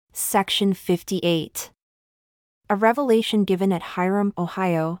Section 58. A revelation given at Hiram,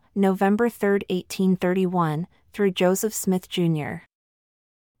 Ohio, November 3, 1831, through Joseph Smith, Jr.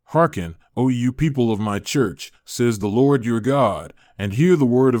 Hearken, O you people of my church, says the Lord your God, and hear the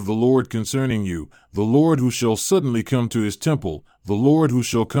word of the Lord concerning you, the Lord who shall suddenly come to his temple, the Lord who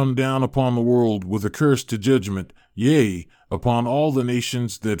shall come down upon the world with a curse to judgment, yea, upon all the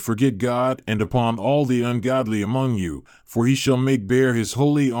nations that forget God, and upon all the ungodly among you, for he shall make bare his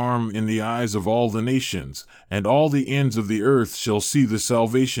holy arm in the eyes of all the nations, and all the ends of the earth shall see the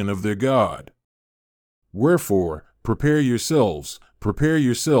salvation of their God. Wherefore, prepare yourselves,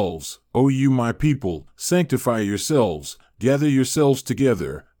 O you my people, sanctify yourselves, gather yourselves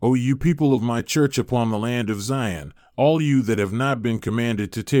together, O you people of my church upon the land of Zion, all you that have not been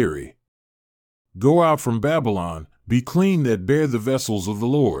commanded to tarry. Go out from Babylon, be clean that bear the vessels of the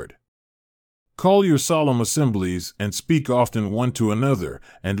Lord. Call your solemn assemblies, and speak often one to another,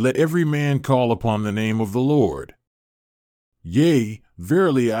 and let every man call upon the name of the Lord. Yea,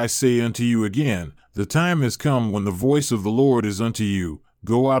 verily I say unto you again, the time has come when the voice of the Lord is unto you,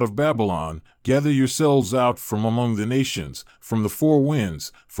 Go out of Babylon, gather yourselves out from among the nations, from the four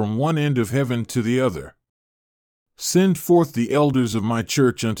winds, from one end of heaven to the other. Send forth the elders of my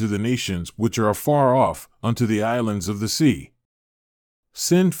church unto the nations which are afar off, unto the islands of the sea.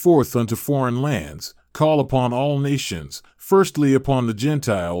 Send forth unto foreign lands, call upon all nations, firstly upon the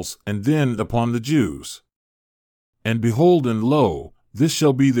Gentiles, and then upon the Jews. And behold, and lo, this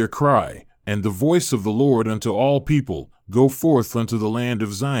shall be their cry, and the voice of the Lord unto all people, Go forth unto the land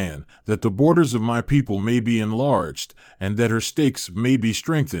of Zion, that the borders of my people may be enlarged, and that her stakes may be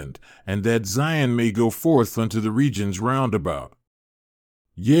strengthened, and that Zion may go forth unto the regions round about.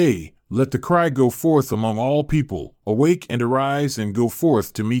 Yea, let the cry go forth among all people, Awake and arise and go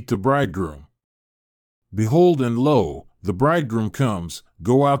forth to meet the bridegroom. Behold, and lo, the bridegroom comes,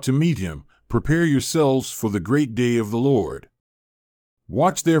 go out to meet him, prepare yourselves for the great day of the Lord.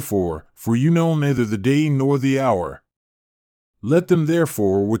 Watch therefore, for you know neither the day nor the hour. Let them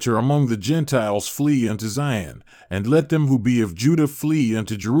therefore which are among the Gentiles flee unto Zion, and let them who be of Judah flee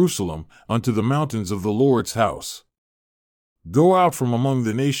unto Jerusalem, unto the mountains of the Lord's house. Go out from among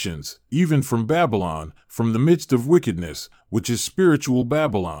the nations, even from Babylon, from the midst of wickedness, which is spiritual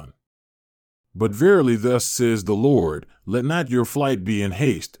Babylon. But verily thus says the Lord, let not your flight be in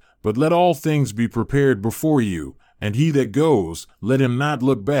haste, but let all things be prepared before you, and he that goes, let him not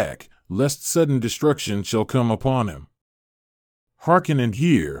look back, lest sudden destruction shall come upon him. Hearken and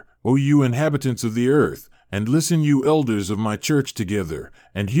hear, O you inhabitants of the earth, and listen you elders of my church together,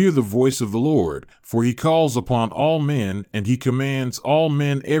 and hear the voice of the Lord, for he calls upon all men, and he commands all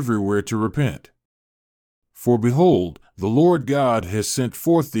men everywhere to repent. For behold, the Lord God has sent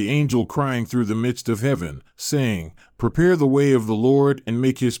forth the angel crying through the midst of heaven, saying, Prepare the way of the Lord, and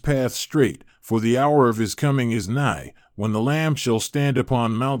make his path straight, for the hour of his coming is nigh, when the Lamb shall stand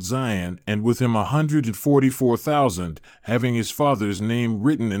upon Mount Zion, and with him 144,000, having his Father's name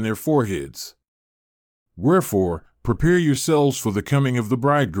written in their foreheads. Wherefore, prepare yourselves for the coming of the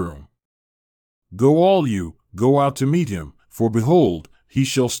bridegroom. Go all you, go out to meet him, for behold, he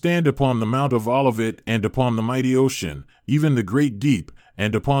shall stand upon the Mount of Olivet, and upon the mighty ocean, even the great deep,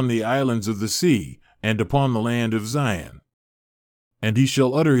 and upon the islands of the sea, and upon the land of Zion. And he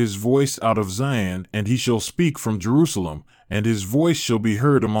shall utter his voice out of Zion, and he shall speak from Jerusalem, and his voice shall be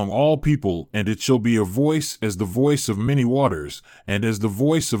heard among all people, and it shall be a voice as the voice of many waters, and as the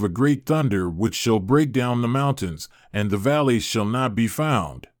voice of a great thunder, which shall break down the mountains, and the valleys shall not be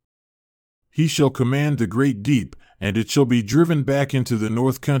found. He shall command the great deep, and it shall be driven back into the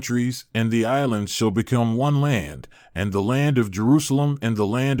north countries, and the islands shall become one land, and the land of Jerusalem and the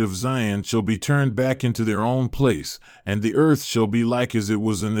land of Zion shall be turned back into their own place, and the earth shall be like as it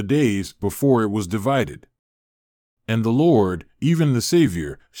was in the days before it was divided. And the Lord, even the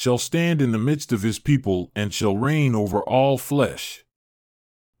Savior, shall stand in the midst of his people, and shall reign over all flesh.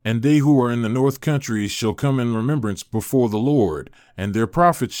 And they who are in the north countries shall come in remembrance before the Lord, and their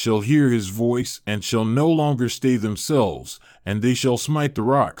prophets shall hear his voice, and shall no longer stay themselves, and they shall smite the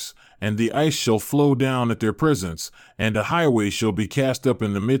rocks, and the ice shall flow down at their presence, and a highway shall be cast up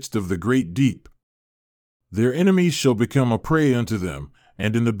in the midst of the great deep. Their enemies shall become a prey unto them,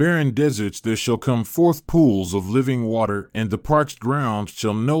 and in the barren deserts there shall come forth pools of living water, and the parched ground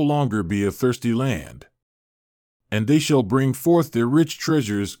shall no longer be a thirsty land. And they shall bring forth their rich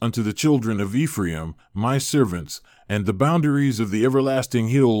treasures unto the children of Ephraim, my servants, and the boundaries of the everlasting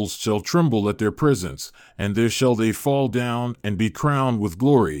hills shall tremble at their presence, and there shall they fall down and be crowned with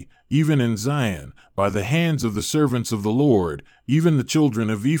glory, even in Zion, by the hands of the servants of the Lord, even the children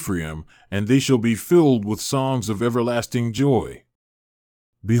of Ephraim, and they shall be filled with songs of everlasting joy.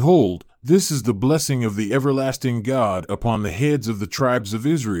 Behold, this is the blessing of the everlasting God upon the heads of the tribes of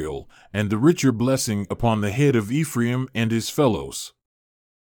Israel, and the richer blessing upon the head of Ephraim and his fellows.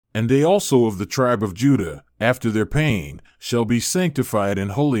 And they also of the tribe of Judah, after their pain, shall be sanctified in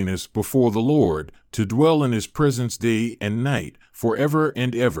holiness before the Lord, to dwell in his presence day and night, forever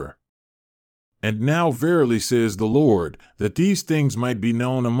and ever. And now verily says the Lord, that these things might be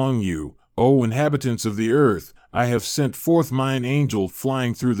known among you, O inhabitants of the earth, I have sent forth mine angel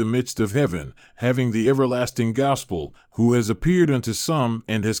flying through the midst of heaven, having the everlasting gospel, who has appeared unto some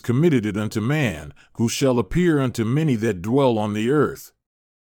and has committed it unto man, who shall appear unto many that dwell on the earth.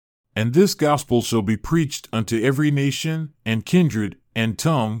 And this gospel shall be preached unto every nation, and kindred, and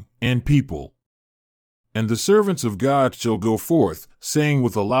tongue, and people. And the servants of God shall go forth, saying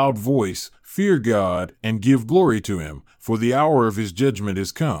with a loud voice, Fear God, and give glory to him, for the hour of his judgment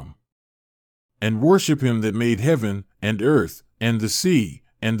is come. And worship him that made heaven, and earth, and the sea,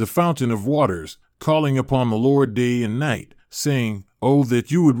 and the fountain of waters, calling upon the Lord day and night, saying, Oh, that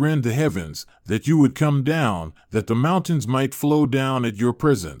you would rend the heavens, that you would come down, that the mountains might flow down at your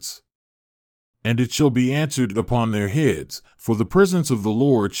presence. And it shall be answered upon their heads, for the presence of the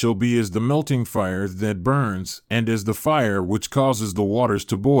Lord shall be as the melting fire that burns, and as the fire which causes the waters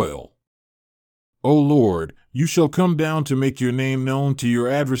to boil. O Lord, you shall come down to make your name known to your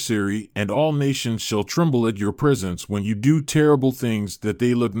adversary, and all nations shall tremble at your presence when you do terrible things that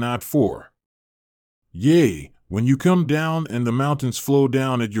they look not for. Yea, when you come down and the mountains flow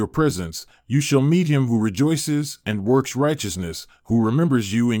down at your presence, you shall meet him who rejoices and works righteousness, who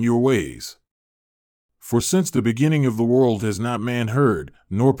remembers you in your ways. For since the beginning of the world has not man heard,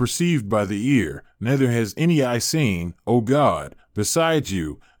 nor perceived by the ear, neither has any eye seen, O God, besides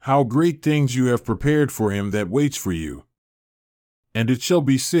you, how great things you have prepared for him that waits for you. And it shall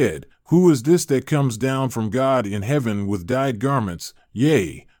be said, Who is this that comes down from God in heaven with dyed garments,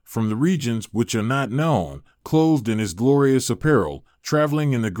 yea, from the regions which are not known, clothed in his glorious apparel,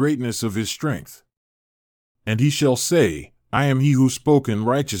 traveling in the greatness of his strength? And he shall say, I am he who spoke in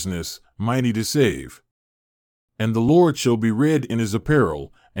righteousness, mighty to save. And the Lord shall be red in his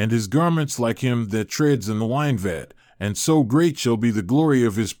apparel, and his garments like him that treads in the wine vat, and so great shall be the glory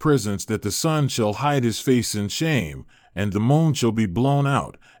of his presence that the sun shall hide his face in shame, and the moon shall be blown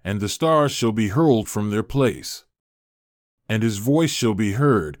out, and the stars shall be hurled from their place. And his voice shall be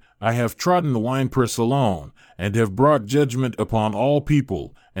heard, I have trodden the winepress alone, and have brought judgment upon all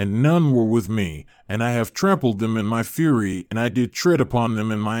people, and none were with me, and I have trampled them in my fury, and I did tread upon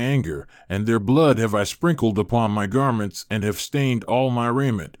them in my anger, and their blood have I sprinkled upon my garments, and have stained all my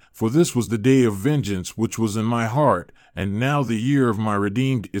raiment, for this was the day of vengeance which was in my heart, and now the year of my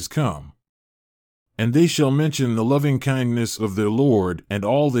redeemed is come. And they shall mention the loving kindness of their Lord, and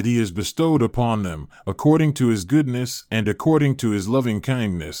all that he has bestowed upon them, according to his goodness, and according to his loving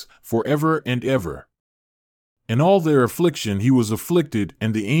kindness, forever and ever. In all their affliction he was afflicted,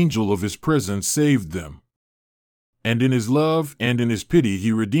 and the angel of his presence saved them. And in his love and in his pity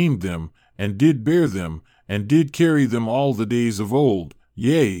he redeemed them, and did bear them, and did carry them all the days of old,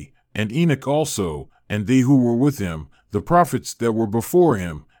 yea, and Enoch also, and they who were with him, the prophets that were before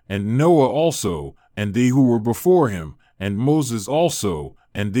him, and Noah also, and they who were before him, and Moses also,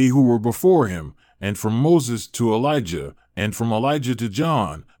 and they who were before him, and from Moses to Elijah, and from Elijah to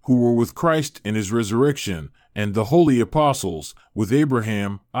John, who were with Christ in his resurrection, and the holy apostles, with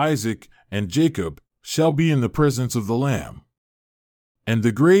Abraham, Isaac, and Jacob, shall be in the presence of the Lamb. And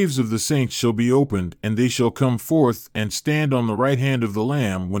the graves of the saints shall be opened, and they shall come forth and stand on the right hand of the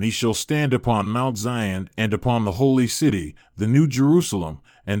Lamb when he shall stand upon Mount Zion and upon the holy city, the new Jerusalem,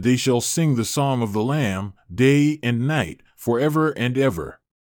 and they shall sing the song of the Lamb, day and night, forever and ever.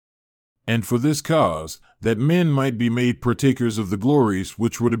 And for this cause, that men might be made partakers of the glories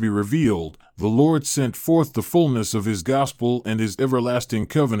which were to be revealed, the Lord sent forth the fullness of his gospel and his everlasting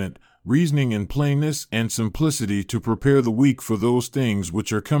covenant, reasoning in plainness and simplicity to prepare the weak for those things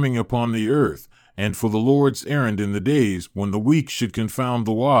which are coming upon the earth, and for the Lord's errand in the days when the weak should confound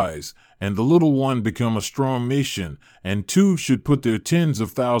the wise, and the little one become a strong nation, and two should put their tens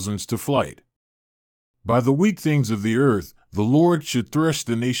of thousands to flight. By the weak things of the earth, the Lord should thresh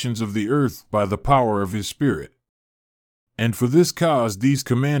the nations of the earth by the power of his Spirit. And for this cause these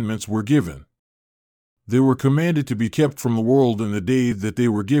commandments were given. They were commanded to be kept from the world in the day that they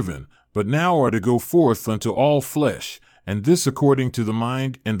were given, but now are to go forth unto all flesh, and this according to the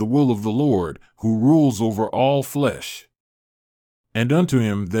mind and the will of the Lord, who rules over all flesh. And unto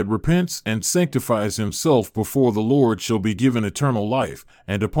him that repents and sanctifies himself before the Lord shall be given eternal life,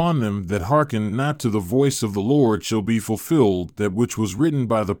 and upon them that hearken not to the voice of the Lord shall be fulfilled that which was written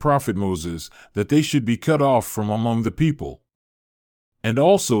by the prophet Moses, that they should be cut off from among the people. and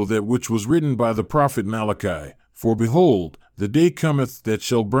also that which was written by the prophet Malachi. For behold, the day cometh that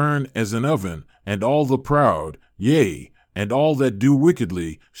shall burn as an oven, and all the proud, yea, and all that do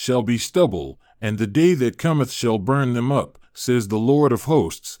wickedly, shall be stubble, and the day that cometh shall burn them up, says the Lord of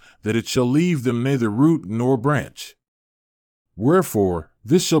hosts, that it shall leave them neither root nor branch. Wherefore,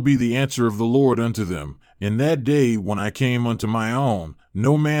 this shall be the answer of the Lord unto them: in that day when I came unto my own,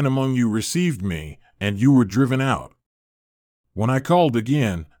 no man among you received me, and you were driven out. When I called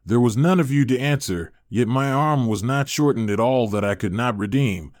again, there was none of you to answer, yet my arm was not shortened at all that I could not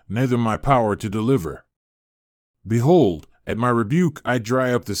redeem, neither my power to deliver. Behold, at my rebuke I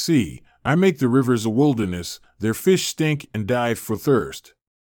dry up the sea, I make the rivers a wilderness, their fish stink and die for thirst.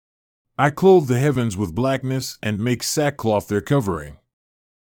 I clothe the heavens with blackness, and make sackcloth their covering.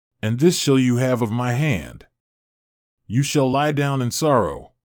 And this shall you have of my hand. You shall lie down in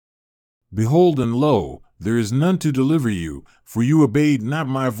sorrow. Behold, and lo, there is none to deliver you, for you obeyed not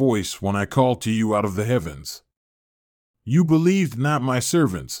my voice when I called to you out of the heavens. You believed not my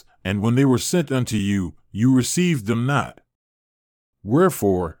servants, and when they were sent unto you, you received them not.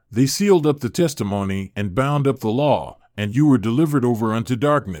 Wherefore, they sealed up the testimony and bound up the law, and you were delivered over unto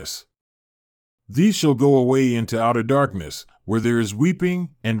darkness. These shall go away into outer darkness, where there is weeping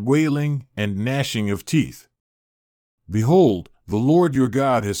and wailing and gnashing of teeth. Behold, the Lord your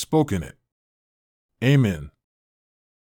God has spoken it. Amen.